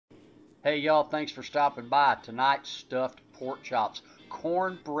Hey y'all, thanks for stopping by. Tonight's stuffed pork chops.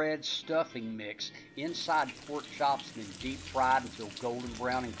 Cornbread stuffing mix inside pork chops, then deep fried until golden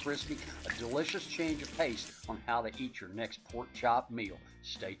brown and crispy. A delicious change of pace on how to eat your next pork chop meal.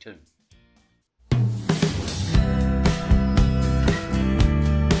 Stay tuned.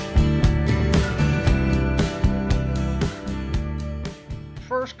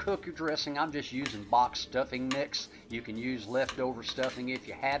 First, cook your dressing. I'm just using box stuffing mix. You can use leftover stuffing if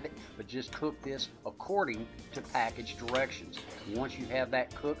you have it, but just cook this according to package directions. Once you have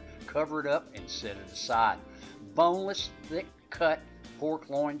that cooked, cover it up and set it aside. Boneless, thick cut pork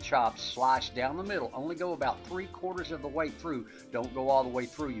loin chops sliced down the middle. Only go about 3/4 of the way through. Don't go all the way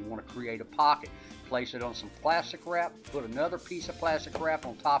through. You want to create a pocket. Place it on some plastic wrap, put another piece of plastic wrap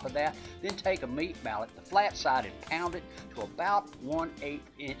on top of that, then take a meat mallet, the flat side, and pound it to about 1/8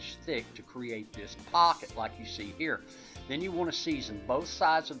 inch thick to create this pocket like you see here. Then you want to season both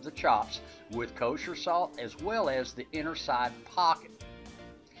sides of the chops with kosher salt as well as the inner side pocket.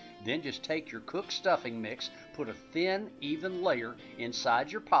 Then just take your cooked stuffing mix, put a thin, even layer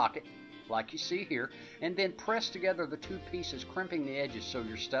inside your pocket, like you see here, and then press together the two pieces, crimping the edges so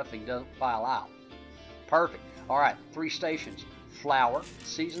your stuffing doesn't file out. Perfect. All right, 3 stations. Flour.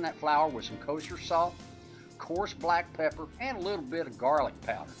 Season that flour with some kosher salt, coarse black pepper, and a little bit of garlic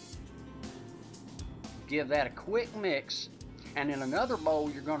powder. Give that a quick mix, and in another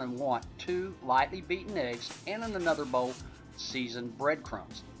bowl you're going to want 2 lightly beaten eggs, and in another bowl seasoned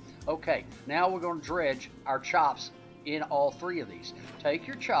breadcrumbs. Okay, now we're going to dredge our chops in all 3 of these. Take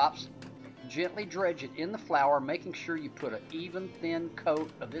your chops, gently dredge it in the flour, making sure you put an even thin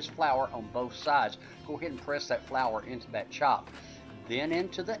coat of this flour on both sides. Go ahead and press that flour into that chop. Then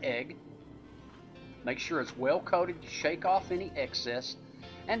into the egg. Make sure it's well coated, shake off any excess.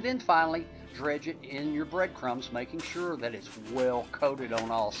 And then finally, dredge it in your breadcrumbs, making sure that it's well coated on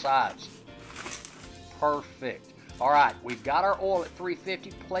all sides. Perfect. All right, we've got our oil at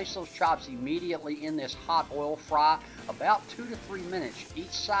 350. Place those chops immediately in this hot oil fry, about 2 to 3 minutes each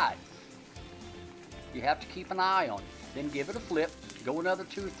side. You have to keep an eye on it. Then give it a flip. Go another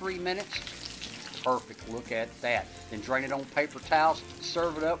 2 to 3 minutes. Perfect. Look at that. Then drain it on paper towels.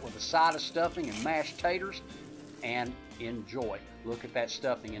 Serve it up with a side of stuffing and mashed taters. And enjoy. Look at that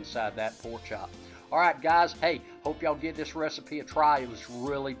stuffing inside that pork chop. All right, guys. Hey, hope y'all give this recipe a try. It was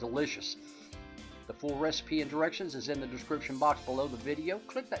really delicious. The full recipe and directions is in the description box below the video.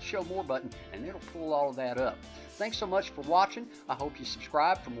 Click that show more button and it'll pull all of that up. Thanks so much for watching. I hope you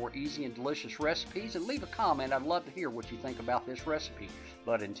subscribe for more easy and delicious recipes, and leave a comment. I'd love to hear what you think about this recipe.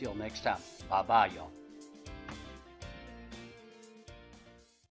 But until next time, bye-bye, y'all.